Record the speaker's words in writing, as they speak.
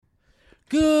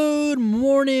Good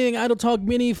morning, Idle Talk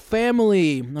Mini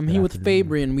family. I'm here with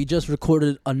Fabian. We just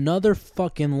recorded another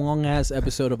fucking long-ass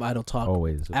episode of Idle Talk.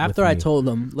 Always. After I told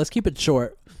them, let's keep it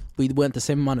short, we went the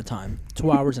same amount of time,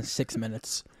 2 hours and 6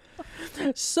 minutes.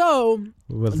 So,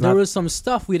 there was some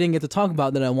stuff we didn't get to talk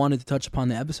about that I wanted to touch upon in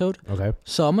the episode. Okay.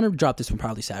 So, I'm going to drop this one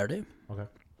probably Saturday. Okay.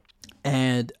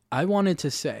 And I wanted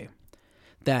to say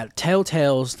that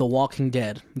Telltale's The Walking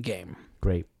Dead game.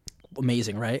 Great.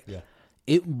 Amazing, right? Yeah.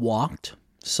 It walked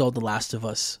so The Last of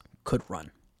Us could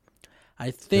run. I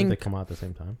Didn't think they come out at the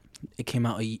same time? it came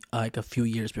out like a few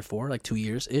years before, like 2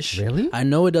 years ish. Really? I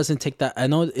know it doesn't take that. I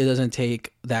know it doesn't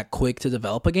take that quick to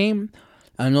develop a game.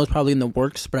 I know it's probably in the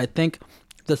works, but I think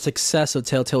the success of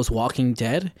Telltale's Walking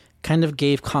Dead kind of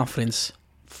gave confidence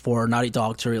for Naughty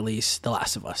Dog to release The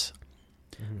Last of Us,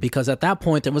 because at that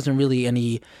point there wasn't really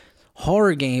any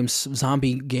horror games,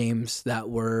 zombie games that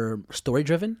were story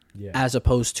driven, as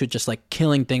opposed to just like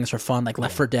killing things for fun, like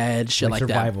Left 4 Dead, shit like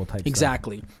survival that. type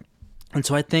Exactly. Stuff. And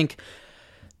so I think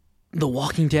The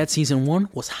Walking Dead season 1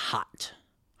 was hot.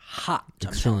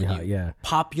 Extremely hot, yeah.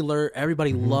 Popular.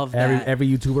 Everybody loved that. Every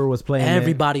YouTuber was playing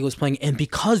Everybody was playing it. And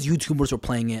because YouTubers were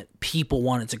playing it, people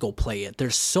wanted to go play it.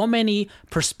 There's so many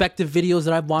perspective videos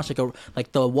that I've watched,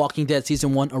 like The Walking Dead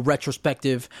season 1, a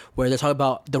retrospective, where they talk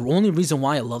about the only reason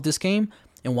why I love this game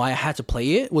and why I had to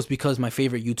play it was because my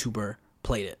favorite YouTuber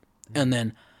played it. And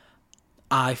then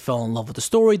I fell in love with the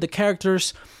story, the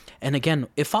characters. And again,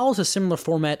 it follows a similar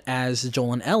format as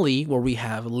Joel and Ellie, where we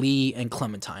have Lee and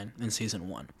Clementine in season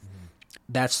 1.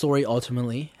 That story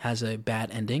ultimately has a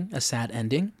bad ending, a sad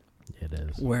ending. It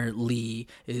is. Where Lee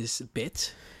is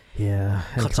bit. Yeah.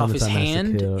 Cuts off his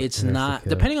hand. It's not,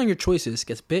 depending on your choices,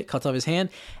 gets bit, cuts off his hand,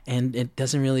 and it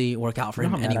doesn't really work out for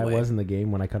him anyway. I was in the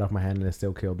game when I cut off my hand and it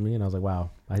still killed me, and I was like, wow,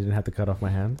 I didn't have to cut off my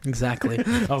hand. Exactly. I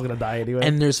was going to die anyway.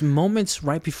 And there's moments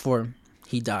right before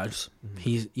he dies.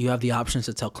 You have the options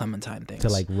to tell Clementine things. To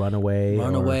like run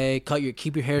away.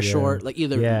 Keep your hair short. Like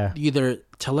either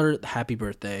tell her happy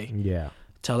birthday. Yeah.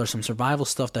 Tell her some survival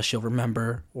stuff that she'll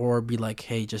remember, or be like,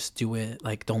 hey, just do it.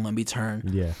 Like, don't let me turn.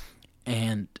 Yeah.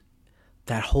 And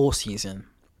that whole season,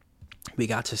 we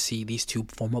got to see these two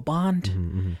form a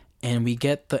bond. And we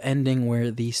get the ending where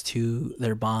these two,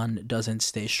 their bond doesn't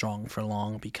stay strong for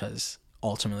long, because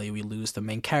ultimately we lose the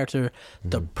main character,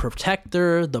 the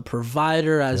protector, the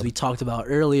provider, as we talked about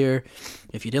earlier.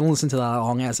 If you didn't listen to that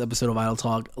long-ass episode of Idle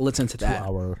Talk, listen to that. 2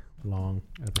 hour long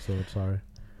episode, sorry.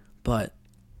 But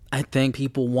I think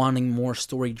people wanting more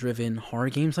story-driven horror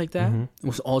games like that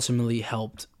was ultimately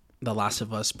helped The Last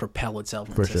of Us propel itself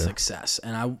into success.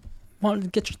 And I wanted to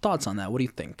get your thoughts on that. What do you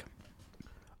think?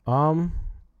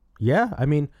 Yeah, I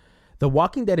mean, The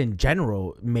Walking Dead in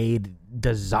general made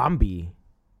the zombie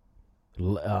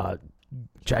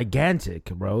gigantic,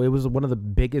 bro. It was one of the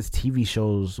biggest TV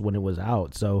shows when it was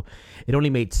out. So it only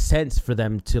made sense for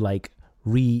them to like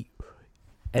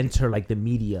enter like the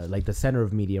media, like the center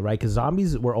of media, right? Because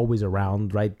zombies were always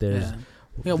around, right? There's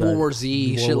World War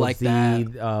Z, shit like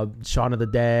that. Shaun of the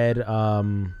Dead,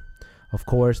 of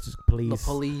course, police. The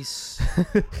police.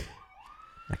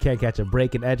 I can't catch a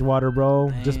break in Edgewater, bro.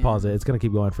 Damn. Just pause it. It's gonna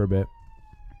keep going for a bit.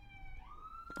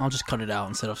 I'll just cut it out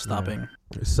instead of stopping.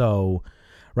 Yeah. So,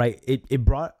 right, it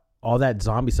brought all that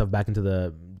zombie stuff back into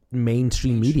the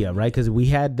mainstream media, right? Because we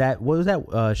had that. What was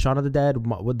that? Shaun of the Dead.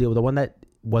 The one that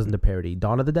wasn't a parody.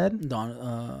 Dawn of the Dead.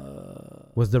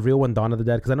 Was the real one Dawn of the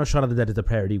Dead? Because I know Shaun of the Dead is a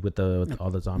parody with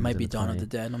all the zombies. Might be Dawn of the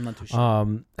Dead. I'm not too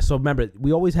sure. So remember,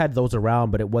 we always had those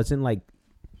around, but it wasn't like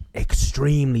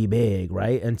extremely big,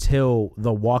 right? Until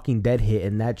The Walking Dead hit,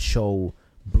 and that show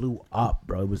blew up,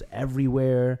 bro. It was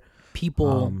everywhere.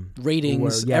 People,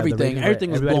 ratings, everything.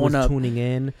 Everything was blowing up. Tuning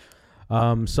in.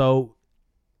 So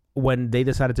when they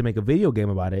decided to make a video game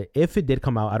about it, if it did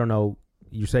come out, I don't know.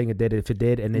 You're saying it did. If it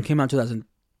did, and it came out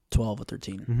 2012 or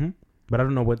 13. But I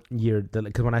don't know what year.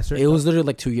 Because when I searched, it was literally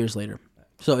like 2 years later.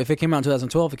 So if it came out in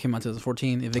 2012, it came out in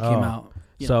 2014. If it came out,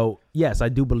 yes, I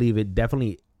do believe it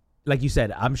definitely. Like you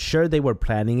said, I'm sure they were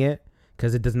planning it,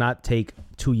 because it does not take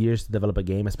 2 years to develop a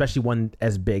game, especially one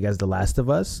as big as The Last of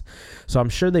Us. So I'm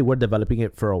sure they were developing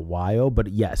it for a while. But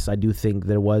yes, I do think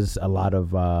there was a lot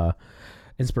of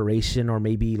inspiration, or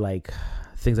maybe like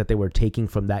things that they were taking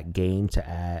from that game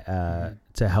to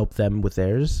help them with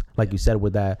theirs. Like you said,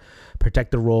 with that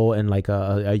protector role, and like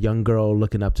a young girl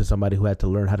looking up to somebody who had to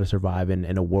learn how to survive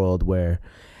in a world where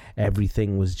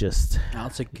everything was just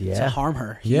to harm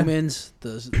her. Humans,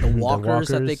 the walkers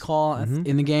that they call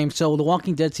in the game. So The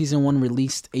Walking Dead season 1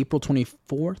 released April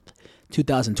 24th,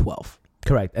 2012.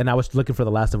 Correct. And I was looking for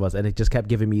The Last of Us, and it just kept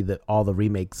giving me all the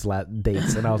remakes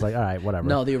dates, and I was like, all right, whatever.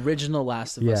 No, the original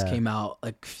Last of Us came out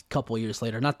like a couple years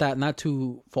later. Not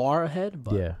too far ahead,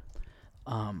 but Yeah.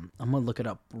 I'm gonna look it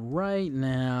up right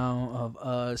now. Of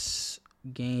Us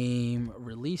game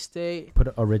release date.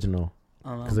 Put original.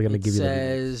 Because they're gonna give you.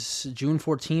 It says June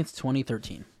 14th,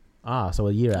 2013. So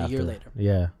a year after. A year later.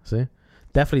 Yeah. See,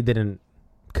 definitely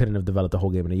couldn't have developed the whole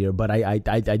game in a year, but I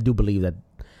do believe that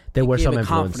there were some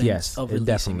influence. Yes, of it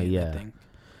definitely. it, Yeah, I think.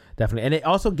 definitely, and it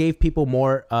also gave people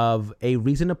more of a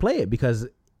reason to play it, because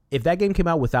if that game came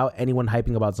out without anyone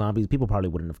hyping about zombies, people probably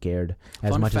wouldn't have cared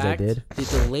as much as they did. They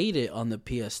delayed it on the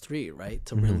PS3, right,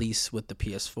 to release with the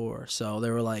PS4. So they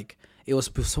were like, it was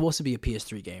supposed to be a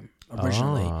PS3 game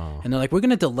originally, and they're like, we're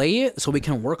gonna delay it so we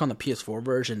can work on the PS4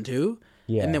 version too.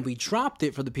 Yeah. And then we dropped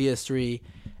it for the PS3,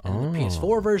 and the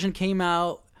PS4 version came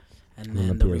out, and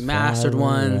then the remastered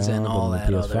ones and all that.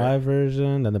 The PS5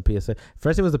 version, then the PS.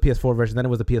 First it was the PS4 version, then it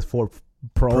was the PS4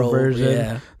 Pro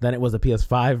version, then it was the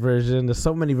PS5 version. There's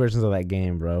so many versions of that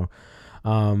game, bro.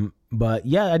 But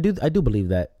yeah, I do believe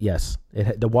that. Yes,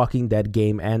 the Walking Dead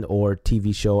game and or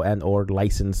TV show and or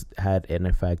license had an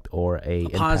effect or a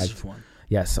positive impact. One.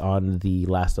 Yes, on The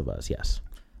Last of Us. Yes,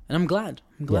 and I'm glad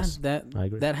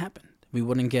that happened. We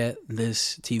wouldn't get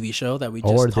this TV show that we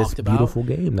just talked about, beautiful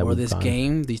game, or this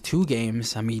game, these two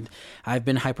games. I mean, I've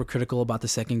been hypercritical about the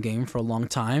second game for a long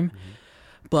time,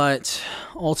 but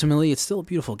ultimately, it's still a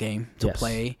beautiful game to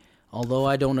play. Although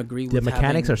I don't agree with the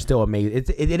mechanics are still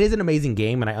amazing. It is an amazing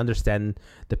game, and I understand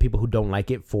the people who don't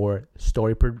like it for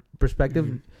story perspective.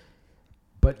 Mm-hmm.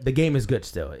 But the game is good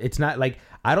still. It's not like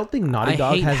I don't think Naughty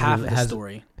Dog has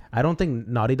story. I don't think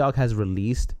Naughty Dog has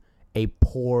released a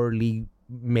poorly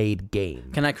made game.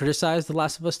 Can I criticize The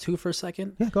Last of Us 2 for a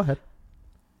second? Yeah, go ahead.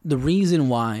 The reason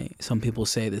why some people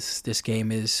say this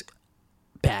game is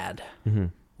bad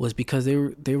was because they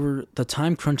were the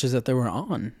time crunches that they were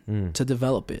on to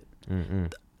develop it.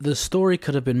 Mm-mm. The story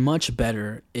could have been much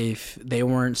better if they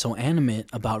weren't so animate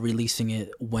about releasing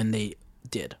it when they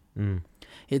did.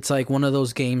 It's like one of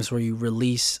those games where you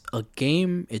release a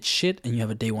game, it's shit, and you have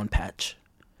a day one patch.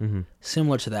 Mm-hmm.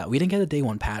 Similar to that. We didn't get a day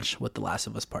one patch with The Last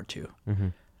of Us Part 2. Mm-hmm.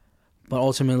 But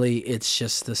ultimately, it's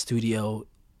just the studio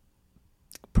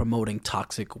promoting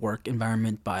toxic work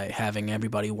environment by having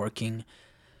everybody working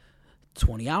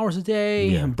 20 hours a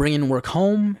day and bringing work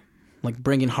home, like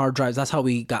bringing hard drives. That's how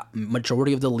we got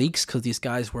majority of the leaks, because these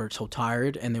guys were so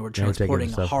tired and they were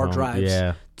transporting hard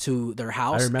drives to their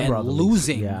house and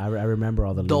losing. I remember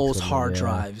all the those hard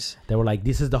drives. They were like,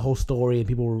 "This is the whole story," and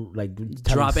people were like,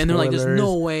 "Drop," and they're like, "There's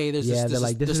no way.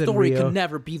 The story could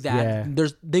never be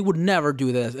that. They would never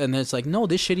do this." And it's like, no,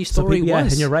 this shitty story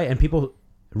was. And you're right. And people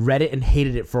read it and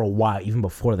hated it for a while, even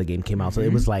before the game came out. So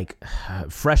it was like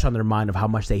fresh on their mind of how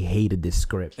much they hated this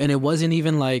script. And it wasn't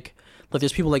even like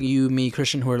there's people like you, me,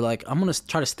 Christian, who are like, I'm gonna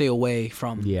try to stay away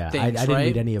from things. I didn't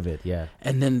read any of it. Yeah.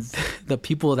 And then the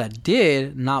people that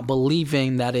did, not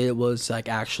believing that it was like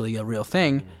actually a real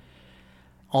thing,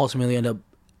 ultimately end up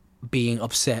being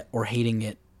upset or hating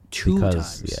it two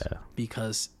times. Yeah.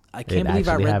 Because I can't believe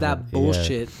I read that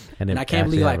bullshit, and I can't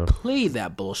believe I played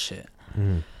that bullshit.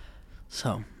 Mm-hmm.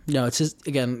 So, it's just,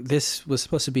 again, this was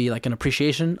supposed to be like an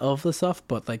appreciation of the stuff,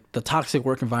 but like the toxic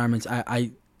work environments,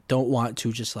 I don't want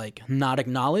to just like not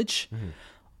acknowledge. Mm-hmm.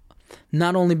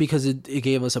 Not only because it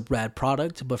gave us a bad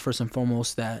product, but first and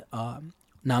foremost that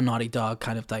now Naughty Dog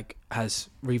kind of like has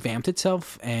revamped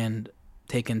itself and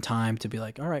taken time to be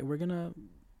like, all right, we're gonna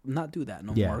not do that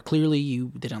no more. Clearly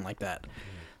you didn't like that.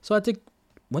 So I think,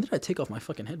 when did I take off my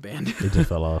fucking headband? It just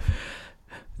fell off.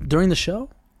 During the show?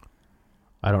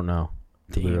 I don't know.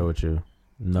 To be real with you,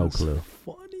 no clue.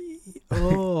 Funny.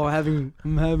 Oh, I'm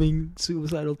having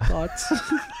suicidal thoughts.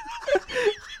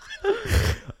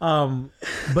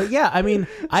 But yeah, I mean,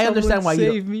 I understand why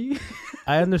me.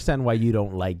 I understand why you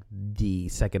don't like the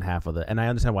second half of and I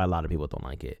understand why a lot of people don't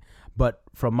like it. But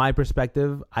from my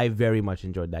perspective, I very much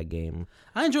enjoyed that game.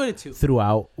 I enjoyed it too.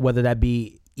 Throughout, whether that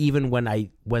be even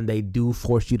when they do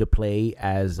force you to play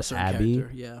as Abby,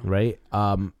 right?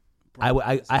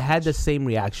 I had the same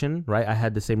reaction, right? I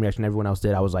had the same reaction everyone else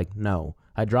did. I was like, no.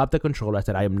 I dropped the controller. I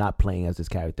said, I am not playing as this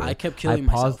character. I kept killing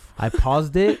myself. I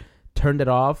paused it, turned it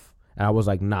off, and I was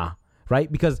like, nah, right?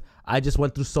 Because I just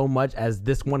went through so much as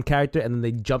this one character, and then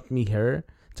they jumped me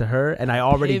to her, and I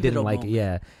already didn't like it.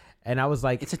 Yeah. And I was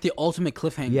like, it's like the ultimate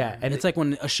cliffhanger. Yeah, and it's like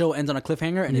when a show ends on a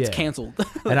cliffhanger and it's canceled.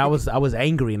 And I was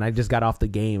angry, and I just got off the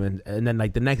game, and then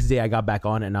like the next day I got back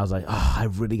on it, and I was like, oh, I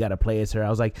really got to play as her. I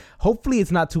was like, hopefully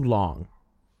it's not too long,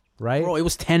 right? Bro, it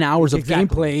was 10 hours of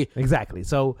gameplay. Exactly.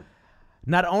 So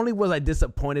not only was I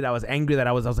disappointed, I was angry that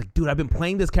I was like, dude, I've been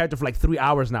playing this character for like 3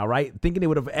 hours now, right? Thinking it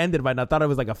would have ended by now. I thought it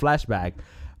was like a flashback.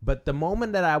 But the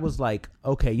moment that I was like,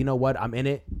 okay, you know what? I'm in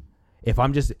it. If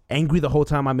I'm just angry the whole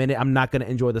time I'm in it, I'm not going to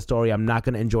enjoy the story. I'm not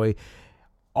going to enjoy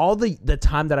all the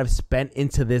time that I've spent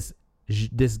into this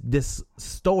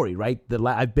story, right?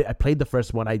 I played the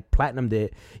first one. I platinumed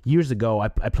it years ago. I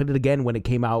played it again when it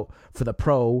came out for the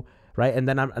Pro, right? And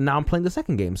then now I'm playing the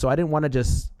second game. So I didn't want to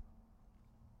just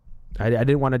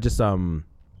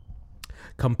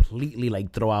completely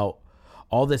like throw out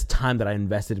all this time that I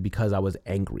invested because I was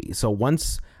angry. So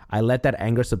once I let that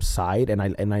anger subside and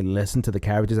I listened to the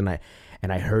characters and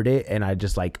I heard it and I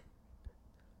just like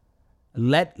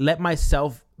let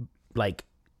myself like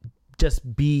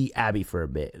just be Abby for a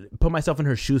bit, put myself in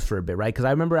her shoes for a bit, right? Because I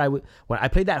remember when I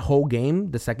played that whole game,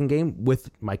 the second game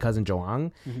with my cousin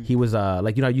Joang, he was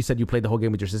like, you know, you said you played the whole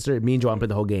game with your sister. Me and Joang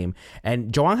played the whole game,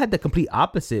 and Joang had the complete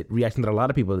opposite reaction that a lot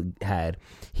of people had.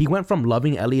 He went from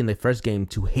loving Ellie in the first game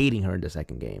to hating her in the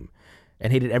second game,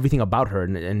 and hated everything about her.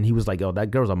 And he was like, oh,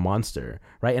 that girl's a monster,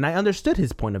 right? And I understood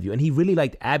his point of view, and he really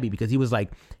liked Abby because he was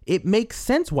like, it makes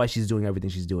sense why she's doing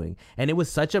everything she's doing, and it was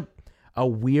such a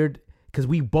weird. Because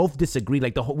we both disagreed.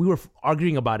 Like we were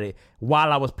arguing about it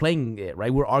while I was playing it, right?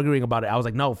 We were arguing about it. I was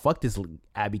like, no, fuck this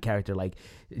Abby character. Like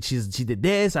she did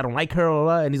this. I don't like her. Blah,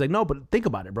 blah. And he's like, no, but think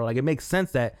about it, bro. Like it makes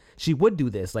sense that she would do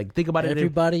this. Like think about it.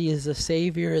 Everybody is a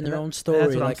savior in their own story.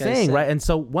 That's what I'm saying, right? And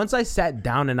so once I sat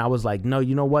down and I was like, no,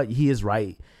 you know what? He is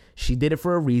right. She did it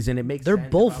for a reason. It makes They're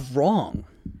sense. both wrong.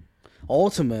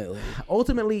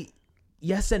 Ultimately,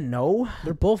 yes and no.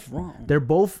 They're both wrong. They're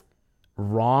both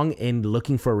wrong in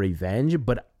looking for revenge,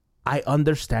 but I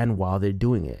understand why they're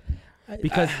doing it.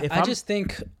 Because I just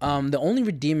think the only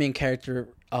redeeming character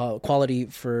quality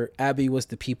for Abby was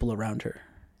the people around her.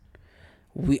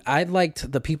 I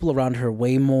liked the people around her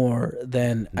way more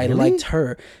than I liked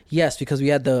her. Yes, because we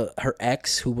had her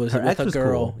ex who was with a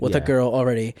girl a girl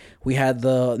already. We had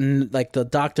the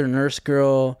doctor nurse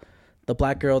girl, the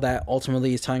black girl that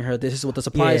ultimately is telling her this is what the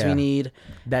supplies we need.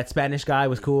 That Spanish guy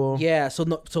was cool. Yeah, so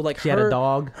like she had a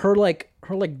dog. Her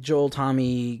Joel,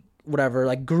 Tommy, whatever,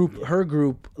 like her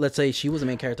group. Let's say she was the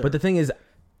main character. But the thing is,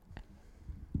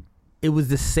 it was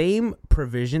the same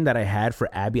provision that I had for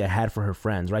Abby, I had for her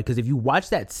friends, right? Because if you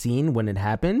watch that scene when it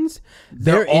happens,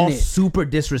 they're all super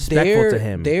disrespectful to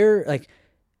him. They're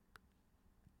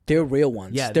real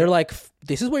ones. Yeah, they're like,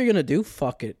 this is what you're gonna do.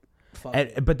 Fuck it.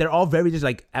 But they're all very just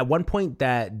like, at one point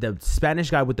that the Spanish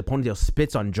guy with the ponytail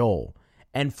spits on Joel.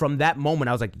 And from that moment,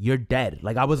 I was like, you're dead.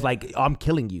 Like, I was like, I'm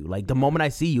killing you. Like, the moment I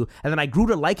see you. And then I grew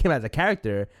to like him as a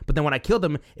character. But then when I killed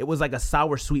him, it was like a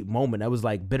sour, sweet moment. I was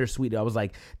like, bittersweet. I was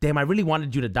like, damn, I really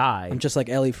wanted you to die. I'm just like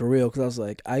Ellie for real. Because I was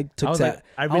like, I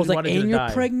was like, and you're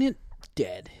pregnant?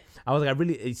 Dead. I was like, I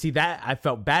really, see that I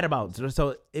felt bad about.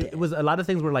 So it was a lot of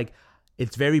things were like,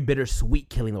 it's very bittersweet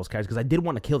killing those characters because I did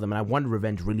want to kill them and I wanted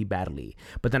revenge really badly.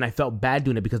 But then I felt bad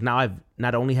doing it because now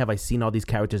not only have I seen all these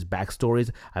characters' backstories,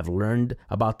 I've learned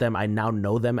about them. I now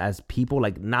know them as people.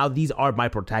 Like now these are my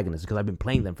protagonists because I've been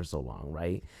playing them for so long,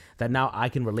 right? That now I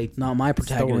can relate. Not my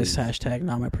protagonist. Hashtag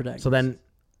not my protagonist. So then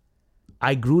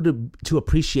I grew to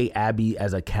appreciate Abby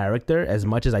as a character as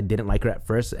much as I didn't like her at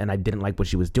first and I didn't like what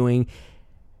she was doing.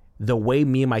 The way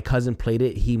me and my cousin played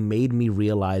it, he made me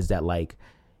realize that like,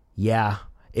 yeah,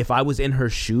 if I was in her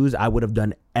shoes, I would have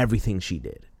done everything she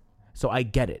did. So I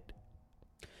get it.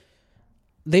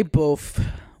 They both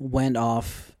went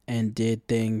off and did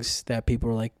things that people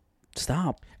were like,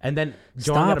 stop. And then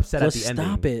John got upset at the ending.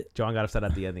 Stop it. John got upset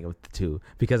at the ending of the two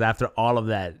because after all of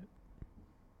that,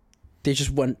 they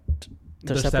just went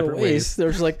their separate ways.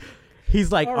 They're just like,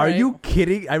 he's like, are you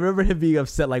kidding? I remember him being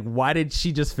upset. Like, why did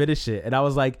she just finish it? And I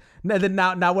was like, no. Then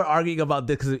now we're arguing about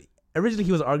this because originally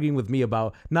he was arguing with me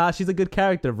about, nah, she's a good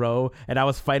character, bro. And I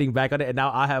was fighting back on it. And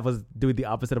now was doing the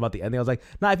opposite about the ending. I was like,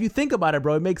 nah, if you think about it,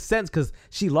 bro, it makes sense because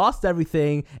she lost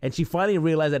everything. And she finally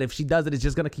realized that if she does it, it's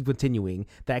just going to keep continuing.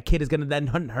 That kid is going to then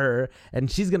hunt her.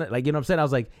 And she's going to, like, you know what I'm saying? I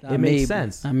was like, it makes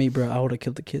sense. Not me, bro. I would have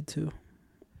killed the kid too.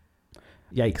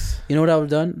 Yikes. You know what I would have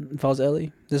done if I was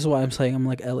Ellie? This is why I'm saying I'm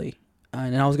like Ellie.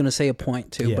 And I was going to say a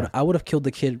point too, but I would have killed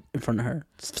the kid in front of her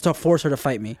to force her to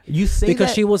fight me. You say because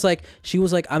that? she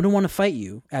was like, I don't want to fight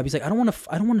you. Abby's like, I don't want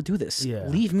to do this. Yeah.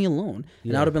 Leave me alone.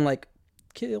 And I would have been like,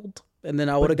 killed. And then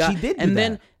I would have got. She did do and that.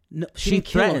 then no, she didn't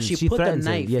kill him. She put the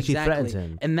knife. Yeah, exactly. she threatens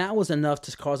him. And that was enough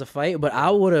to cause a fight. But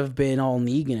I would have been all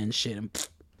Negan and shit.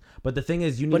 But the thing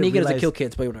is, you need but to Negan realize, doesn't kill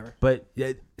kids, but whatever. But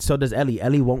so does Ellie.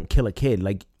 Ellie won't kill a kid.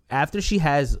 Like, after she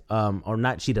has, or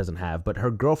not, she doesn't have, but her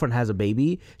girlfriend has a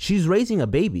baby. She's raising a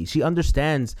baby. She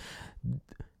understands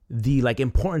the like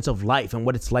importance of life and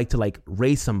what it's like to like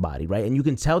raise somebody, right? And you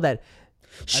can tell that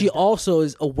She also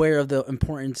is aware of the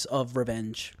importance of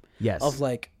revenge. Yes. Of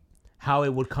like how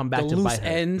it would come back the to loose bite her.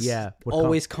 ends. Yeah, would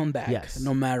always come back. Yes.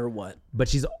 No matter what. But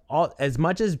she's all as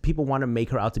much as people want to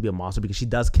make her out to be a monster because she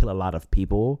does kill a lot of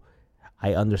people.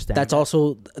 I understand. That's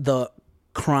also the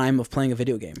crime of playing a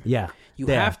video game. Yeah. You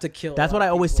have to kill. That's what I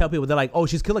always tell people. They're like, "Oh,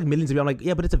 she's killed like millions of people." I'm like,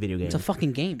 "Yeah, but it's a video game. It's a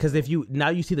fucking game." Because if you now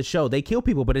you see the show, they kill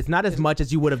people, but it's not as much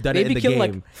as you would have done it in maybe the kill game.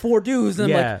 like 4 dudes,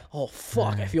 and I'm Yeah. like, "Oh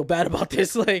fuck, I feel bad about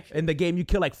this." Like in the game, you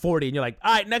kill like 40, and you're like,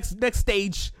 "All right, next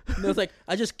stage." it was like,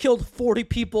 "I just killed 40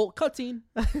 people." Cutscene.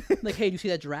 Like, hey, do you see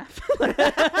that giraffe?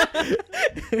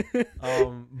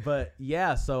 But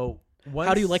yeah, so once,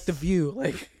 How do you like the view?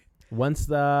 Like,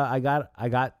 once I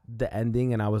got the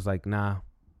ending, and I was like, nah,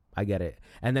 I get it.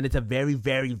 And then it's a very,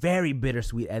 very, very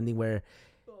bittersweet ending where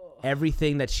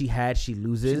everything that she had, she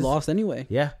loses. she lost anyway.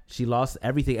 Yeah, she lost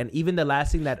everything, and even the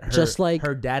last thing that Just like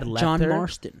her dad left John her.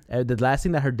 Marston. The last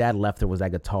thing that her dad left her was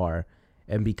that guitar,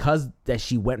 and because that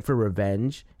she went for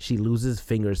revenge, she loses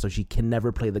fingers, so she can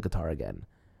never play the guitar again.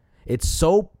 It's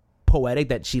so poetic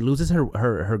that she loses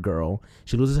her girl,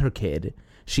 she loses her kid,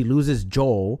 she loses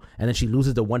Joel, and then she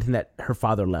loses the one thing that her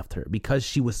father left her because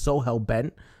she was so hell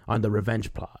bent on the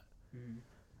revenge plot.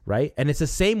 Right? And it's the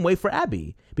same way for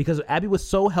Abby because Abby was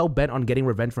so hell bent on getting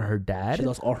revenge for her dad. She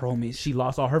lost all her homies. She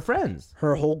lost all her friends.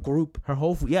 Her whole group.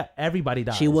 Everybody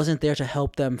died. She wasn't there to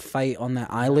help them fight on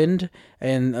that island,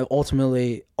 and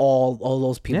ultimately all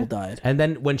those people died. And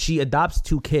then when she adopts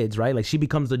 2 kids, right? Like she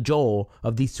becomes the Joel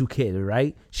of these 2 kids,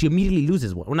 right? She immediately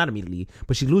loses one. Well, not immediately,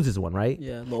 but she loses one, right?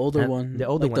 Yeah, the older one. The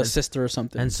older like one. the sister or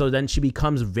something. And so then she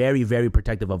becomes very, very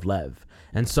protective of Lev.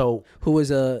 And so who is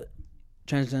a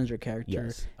transgender character.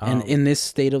 Yes. And in this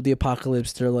state of the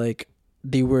apocalypse, they're like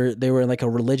they were like a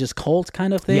religious cult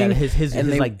kind of thing. Yeah, his and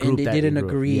they, like group and they that didn't he grew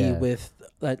up. agree Yeah. with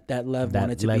that Lev That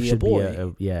wanted to Lev be a should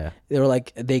boy. yeah. They were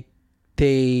like they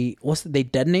they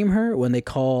dead name her when they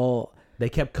call They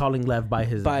kept calling Lev by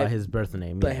his birth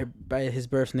name. by his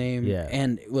birth name. Yeah.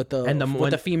 And with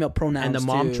the female pronouns. And the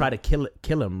mom too. tried to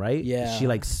kill him, right? Yeah. She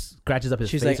like scratches up his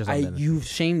She's face like, or something. you've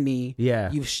shamed me.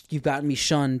 Yeah. You've gotten me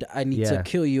shunned. I need Yeah. to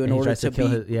kill you in And he order tries to to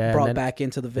kill be and brought then back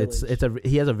into the village.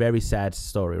 he has a very sad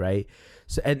story, right?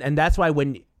 So and that's why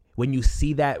when you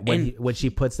see that when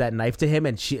she puts that knife to him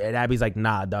and Abby's like,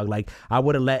 nah, dog, like I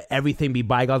would have let everything be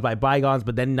bygones by bygones,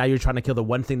 but then now you're trying to kill the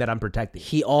one thing that I'm protecting.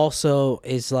 He also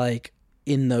is like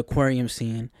in the aquarium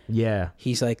scene. Yeah.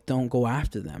 He's like, don't go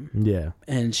after them. Yeah.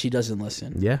 And she doesn't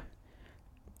listen. Yeah.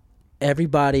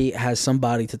 Everybody has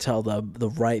somebody to tell them the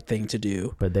right thing to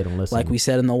do. But they don't listen. Like we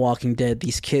said in The Walking Dead,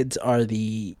 these kids are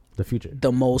the future.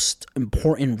 The most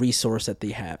important resource that they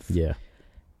have. Yeah.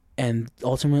 And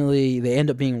ultimately they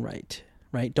end up being right.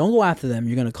 Don't go after them.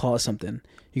 You're going to cause something.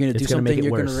 You're going to do something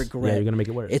you're going to regret. Yeah, you're going to make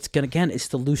it worse. It's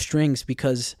the loose strings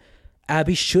because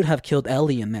Abby should have killed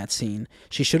Ellie in that scene.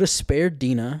 She should have spared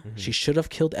Dina. Mm-hmm. She should have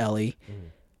killed Ellie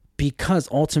because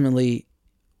ultimately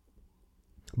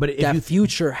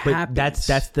future happens.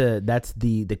 That's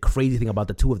the crazy thing about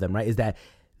the two of them, right? Is that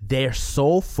their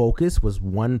sole focus was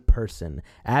one person.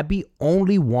 Abby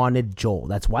only wanted Joel.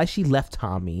 That's why she left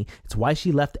Tommy. It's why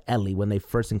she left Ellie when they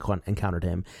first encountered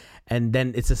him. And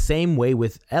then it's the same way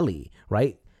with Ellie,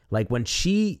 right? Like when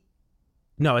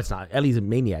no, it's not. Ellie's a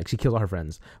maniac. She kills all her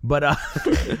friends. But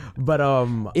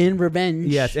in revenge.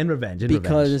 Yes, in revenge.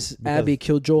 Because Abby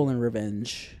killed Joel in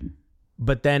revenge.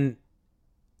 But then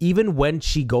even when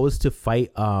she goes to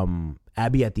fight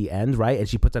Abby at the end, right, and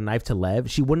she puts a knife to Lev,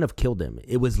 she wouldn't have killed him.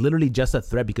 It was literally just a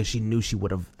threat because she knew she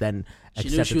would have then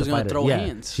accepted knew she was going to throw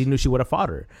hands. She knew she would have fought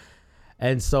her.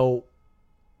 And so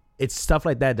it's stuff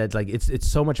like that that's like it's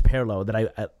so much parallel that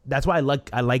I that's why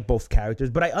I like both characters,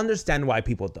 but I understand why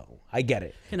people don't. I get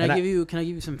it. Can I give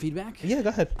you some feedback? Yeah, go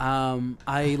ahead.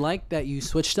 I like that you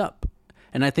switched up,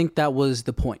 and I think that was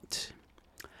the point.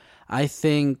 I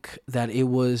think that it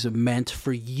was meant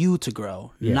for you to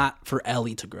grow, not for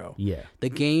Ellie to grow. Yeah. The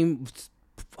game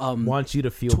wants you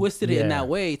to feel twisted it in that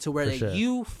way to where sure.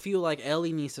 you feel like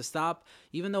Ellie needs to stop,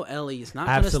 even though Ellie is not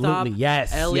going to stop. Absolutely,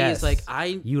 yes. Ellie is like,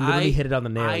 you literally hit it on the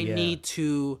nail. I need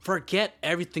to forget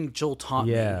everything Joel taught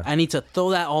me. Yeah. I need to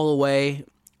throw that all away.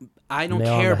 I don't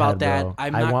Nail care on the about head,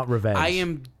 that. bro. I want revenge. I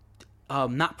am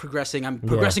not progressing. I'm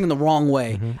progressing in the wrong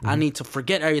way. I need to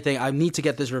forget everything. I need to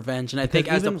get this revenge. And I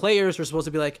think as the players, we're supposed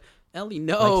to be like, Ellie,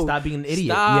 no, like, stop being an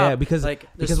idiot. Stop. Yeah, because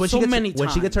when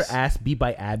she gets her times. ass beat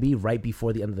by Abby right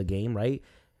before the end of the game, right?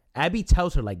 Abby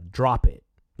tells her like, drop it.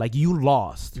 Like you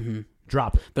lost.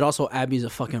 Drop it. But also, Abby's a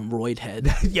fucking roid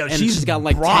head. Yo, and she's got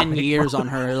like 10 years on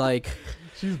her. Like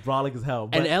she's brolic as hell.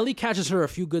 And Ellie catches her a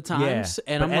few good times.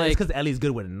 Yeah, and I'm like, it's because Ellie's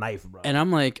good with a knife, bro. And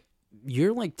I'm like,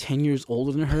 you're like 10 years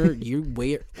older than her. You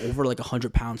weigh over like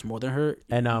 100 pounds more than her.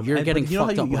 And you're getting you know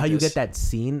fucked up. how you get that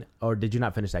scene, or did you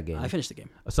not finish that game? I finished the game.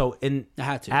 So I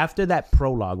had to. after that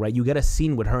prologue, right? You get a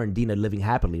scene with her and Dina living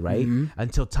happily, right? Mm-hmm.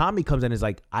 Until Tommy comes in and is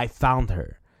like, I found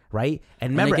her, right?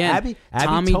 And remember, again, Abby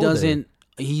Tommy told her, doesn't.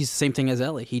 He's the same thing as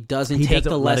Ellie. He doesn't take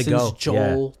the let it go. lessons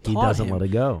Joel taught He doesn't him. let it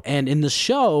go. And in the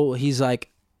show, he's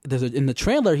like, in the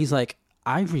trailer, he's like,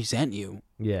 I resent you.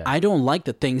 Yeah. I don't like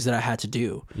the things that I had to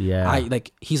do. Yeah.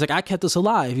 He's like, I kept us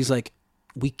alive. He's like,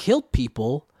 we killed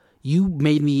people. You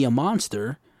made me a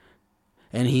monster.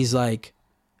 And he's like,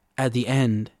 at the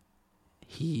end,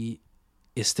 he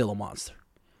is still a monster.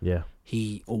 Yeah.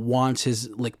 He wants his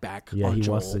lick back. Yeah, on he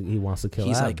Joel. wants to kill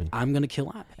He's Abby. like, I'm gonna kill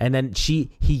Abby. And then he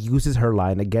uses her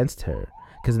line against her.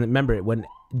 Because remember, when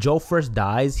Joel first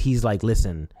dies, he's like,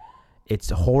 listen, it's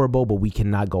horrible, but we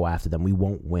cannot go after them. We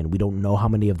won't win. We don't know how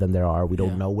many of them there are. We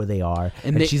don't know where they are.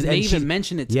 And they even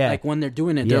mention it. Yeah. Like when they're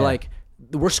doing it, they're like,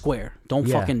 we're square. Don't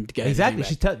fucking get exactly.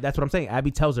 That's what I'm saying.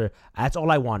 Abby tells her, that's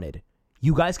all I wanted.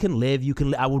 You guys can live. You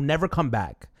can. I will never come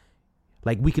back.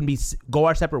 Like we can go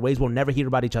our separate ways. We'll never hear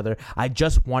about each other. I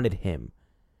just wanted him,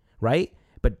 right?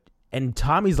 And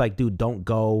Tommy's like, dude, don't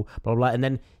go, blah, blah, blah. And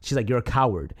then she's like, you're a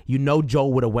coward. You know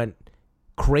Joel would have went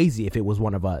crazy if it was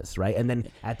one of us, right? And then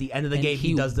at the end of the game,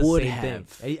 he does the same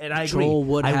thing. And I agree.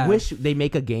 I wish they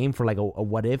make a game for like a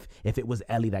what if it was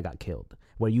Ellie that got killed,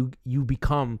 where you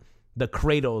become the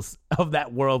Kratos of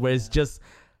that world, where it's just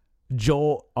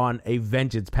Joel on a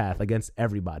vengeance path against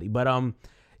everybody. But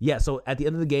yeah. So at the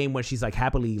end of the game, when she's like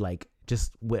happily like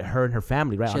just with her and her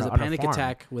family, right? She has a panic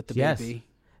attack with the baby.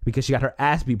 Because she got her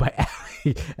ass beat by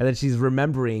Abby, and then she's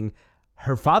remembering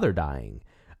her father dying,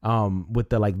 with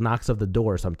the like knocks of the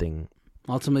door or something.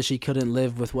 Ultimately, she couldn't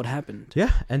live with what happened.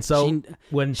 Yeah, and so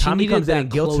when Tommy comes in and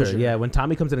guilts her, when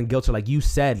Tommy comes in and guilts her, like you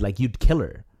said, like you'd kill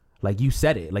her, like you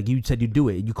said it, like you said you'd do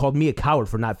it. You called me a coward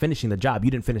for not finishing the job.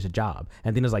 You didn't finish the job,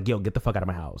 and Dina's like, yo, get the fuck out of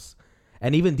my house.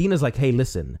 And even Dina's like, hey,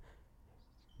 listen,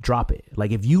 drop it.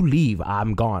 Like if you leave,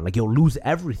 I'm gone. Like you'll lose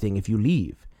everything if you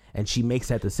leave. And she makes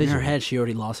that decision. In her head, she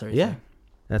already lost everything. Yeah,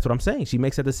 that's what I'm saying. She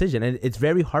makes that decision, and it's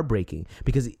very heartbreaking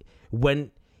because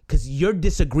you're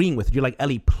disagreeing with it. You're like,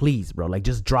 Ellie, please, bro, like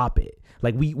just drop it.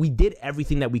 Like we did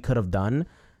everything that we could have done.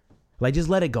 Like just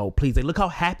let it go, please. Like look how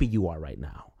happy you are right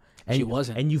now. And she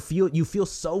wasn't. And you feel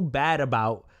so bad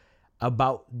about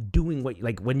doing what,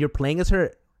 like when you're playing as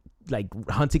her, like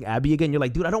hunting Abby again. You're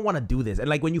like, dude, I don't want to do this. And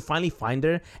like when you finally find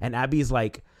her, and Abby's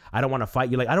like, I don't want to fight.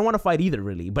 You're like, I don't want to fight either,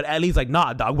 really. But Ellie's like,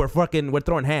 nah, dog, we're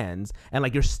throwing hands. And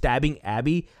like, you're stabbing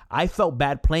Abby. I felt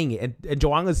bad playing it. And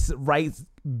Joanna's right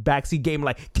backseat game,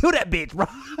 like, kill that bitch, bro.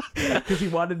 Because he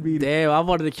wanted me to. Damn, I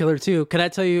wanted to kill her too. Can I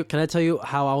tell you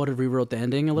how I would have rewrote the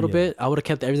ending a little bit? I would have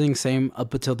kept everything same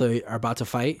up until they are about to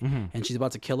fight and she's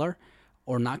about to kill her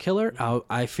or not kill her.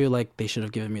 I feel like they should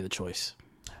have given me the choice.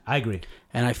 I agree.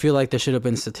 And I feel like there should have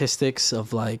been statistics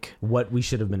of like what we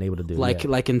should have been able to do.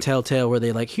 Like in Telltale, where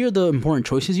they like, here are the important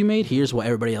choices you made. Here's what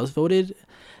everybody else voted.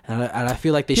 And I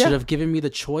feel like they should have given me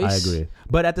the choice. I agree.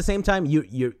 But at the same time,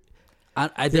 the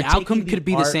outcome could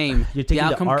be the same. You're taking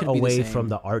the art away from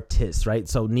the artist, right?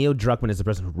 So Neil Druckmann is the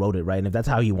person who wrote it, right? And if that's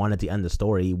how he wanted to end the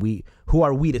story, who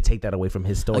are we to take that away from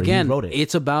his story? Again, he wrote it.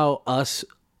 It's about us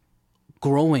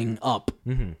growing up,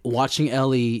 watching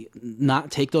Ellie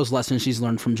not take those lessons she's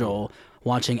learned from Joel,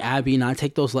 watching Abby not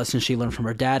take those lessons she learned from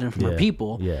her dad and from her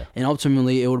people. Yeah. And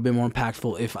ultimately, it would have been more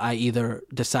impactful if I either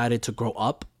decided to grow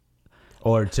up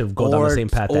or to go down the same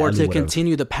path or to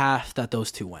continue the path that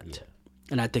those two went. Yeah.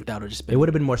 And I think that would have just been... It would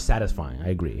have been more satisfying. I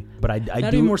agree. But I do...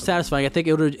 Not even more satisfying. I think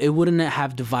it wouldn't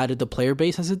have divided the player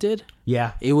base as it did.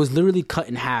 Yeah. It was literally cut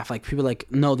in half. Like, people like,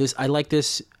 no, I like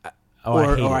this...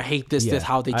 I hate this. This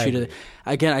how they treated it.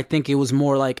 Again, I think it was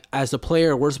more like, as a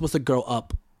player, we're supposed to grow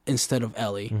up instead of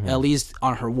Ellie. Ellie's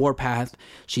on her warpath.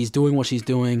 She's doing what she's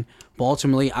doing. But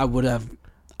ultimately, I would have.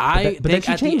 I think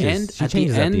at the end,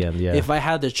 if I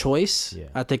had the choice,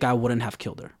 I think I wouldn't have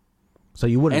killed her. So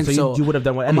you wouldn't. So you would have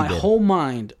done what Ellie did. My whole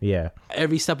mind.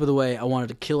 Every step of the way, I wanted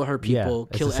to kill her people,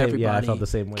 kill everybody. I felt the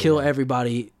same way. Kill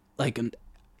everybody. Like.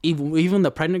 Even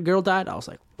the pregnant girl died. I was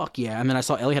like, "Fuck yeah!" And then I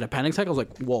saw Ellie had a panic attack. I was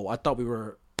like, "Whoa!" I thought me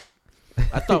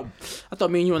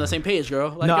and you were on the same page, girl.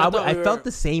 Like, no, I felt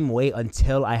the same way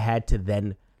until I had to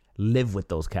then live with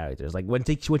those characters. Like when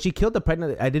she killed the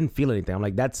pregnant, I didn't feel anything. I'm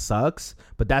like, that sucks,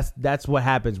 but that's what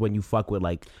happens when you fuck with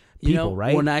like people,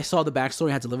 right? When I saw the backstory,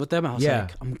 I had to live with them. I was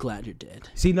like, I'm glad you're dead.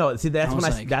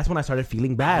 That's when I started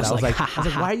feeling bad. I was like,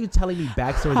 why are you telling me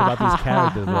backstories about these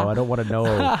characters, bro? I don't want to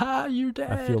know. You're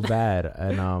dead. I feel bad,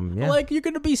 and like, you're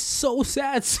gonna be so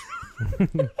sad.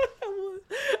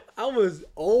 I was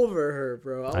over her,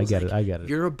 bro. I get it.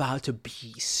 You're about to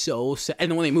be so sad. And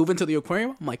then when they move into the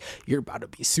aquarium, I'm like, you're about to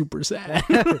be super sad.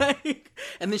 Like,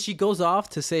 and then she goes off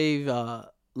to save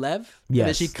Lev. Yes. And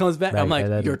then she comes back. Right, I'm like,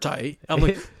 then, you're tight. I'm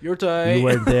like, you're tight. You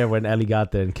weren't there when Ellie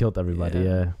got there and killed everybody.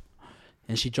 Yeah.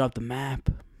 And she dropped the map.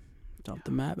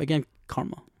 Again,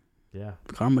 karma. Yeah.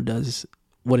 Karma does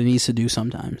what it needs to do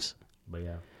sometimes. But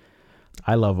yeah,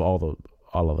 I love all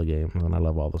of the games, and I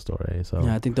love all the story. So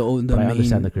yeah, I think the I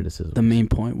understand the criticism. The main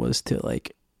point was to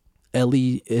like,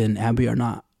 Ellie and Abby are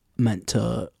not meant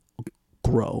to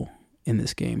grow in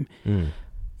this game.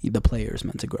 The player is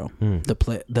meant to grow.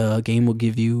 The game will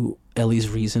give you Ellie's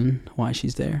reason why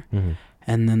she's there,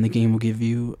 and then the game will give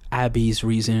you Abby's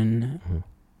reason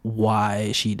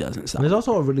why she doesn't stop. And there's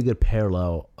also a really good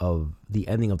parallel of the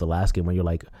ending of the last game, where you're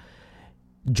like,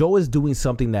 Joe is doing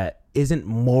something that isn't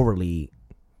morally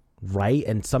right,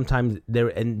 and sometimes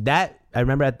I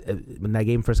remember when that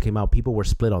game first came out, people were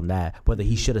split on that, whether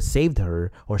he should have saved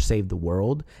her or saved the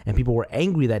world, and people were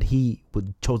angry that he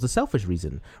chose the selfish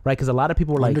reason, right? Because a lot of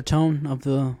people were like, undertone of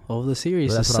the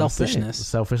series is selfishness,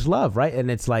 selfish love, right?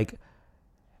 And it's like,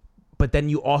 but then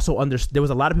you also understand, there was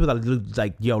a lot of people that were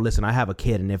like, yo, listen, I have a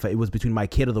kid, and if it was between my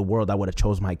kid or the world, I would have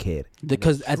chose my kid.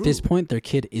 Because at this point, their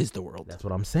kid is the world. That's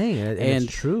what I'm saying, and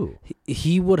it's true.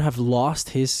 He would have lost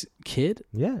his kid.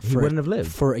 Yeah, he wouldn't have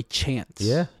lived for a chance.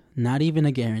 Yeah, not even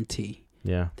a guarantee.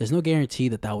 Yeah, there's no guarantee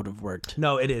that would have worked.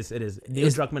 No, it is. Neil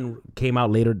Druckmann came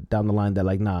out later down the line that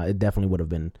like, nah, it definitely would have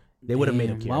been. They would have made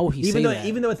a cure. Why would he say that?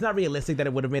 Even though it's not realistic that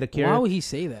it would have made a cure. Why would he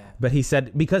say that? But he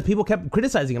said, because people kept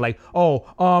criticizing it, like,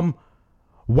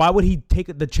 why would he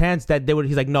take the chance that they would?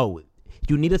 He's like, no,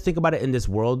 you need to think about it in this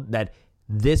world that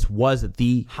this was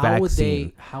the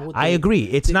vaccine. How would they? I agree.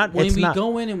 It's not. When we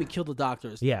go in and we kill the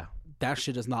doctors. Yeah. That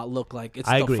shit does not look like it's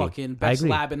the fucking best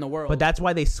lab in the world. But that's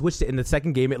why they switched it in the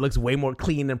second game. It looks way more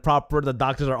clean and proper. The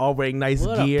doctors are all wearing nice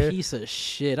gear. What a piece of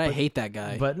shit. I hate that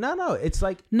guy. But no, it's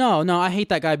like... No, I hate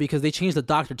that guy because they changed the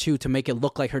doctor too to make it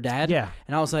look like her dad. Yeah.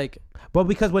 And I was like... Well,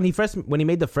 because when he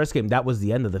made the first game, that was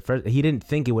the end of the first... He didn't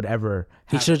think it would ever...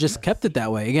 He should have just kept it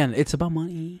that way. Again, it's about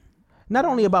money. Not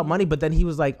only about money, but then he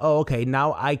was like, oh, okay,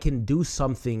 now I can do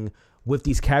something with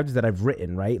these characters that I've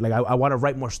written, right? Like, I want to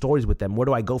write more stories with them. Where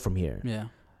do I go from here? Yeah.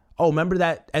 Oh, remember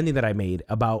that ending that I made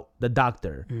about the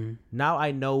doctor? Now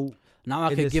I know. Now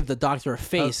I can give the doctor a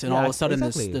face, and all of a sudden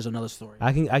there's another story.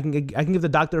 I can give the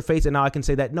doctor a face, and now I can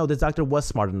say that no, this doctor was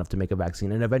smart enough to make a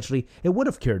vaccine, and eventually it would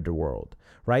have cured the world,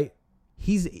 right?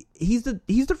 He's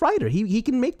the writer. He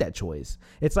can make that choice.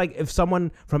 It's like if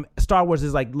someone from Star Wars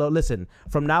is like, listen,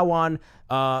 from now on,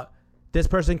 this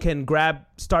person can grab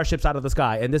starships out of the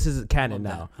sky, and this is canon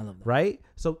now, I love that. Right?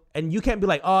 So, and you can't be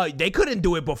like, oh, they couldn't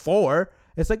do it before.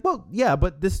 It's like, well, yeah,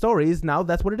 but this story is now,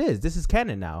 that's what it is. This is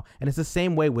canon now. And it's the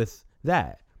same way with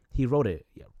that. He wrote it.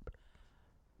 Yeah.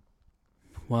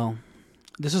 Well,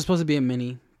 this was supposed to be a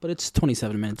mini, but it's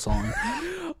 27 minutes long.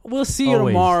 We'll see you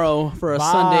tomorrow for a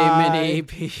Sunday mini.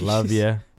 Peace. Love ya.